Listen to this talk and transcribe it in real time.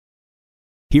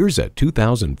Here's a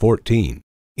 2014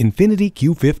 INFINITI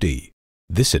Q50.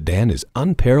 This sedan is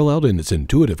unparalleled in its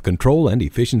intuitive control and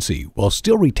efficiency while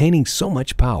still retaining so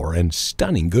much power and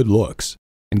stunning good looks.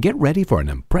 And get ready for an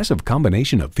impressive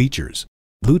combination of features: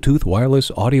 Bluetooth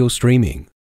wireless audio streaming,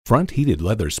 front heated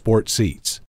leather sport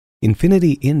seats,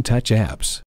 INFINITI InTouch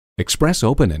apps, express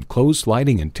open and closed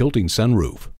sliding and tilting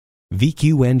sunroof,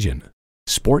 VQ engine,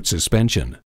 sport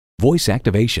suspension, voice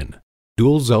activation,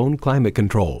 dual zone climate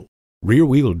control, rear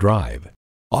wheel drive,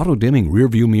 auto dimming rear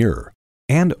view mirror,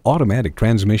 and automatic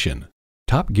transmission.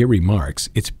 Top Gear remarks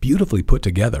it's beautifully put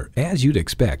together, as you'd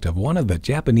expect of one of the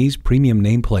Japanese premium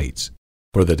nameplates.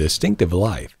 For the distinctive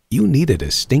life, you need a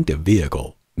distinctive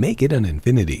vehicle. Make it an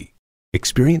INFINITI.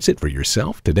 Experience it for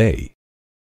yourself today.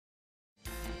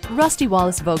 Rusty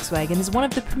Wallis Volkswagen is one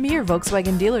of the premier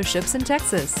Volkswagen dealerships in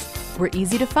Texas. We're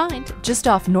easy to find just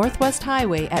off Northwest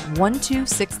Highway at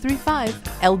 12635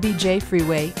 LBJ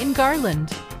Freeway in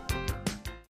Garland.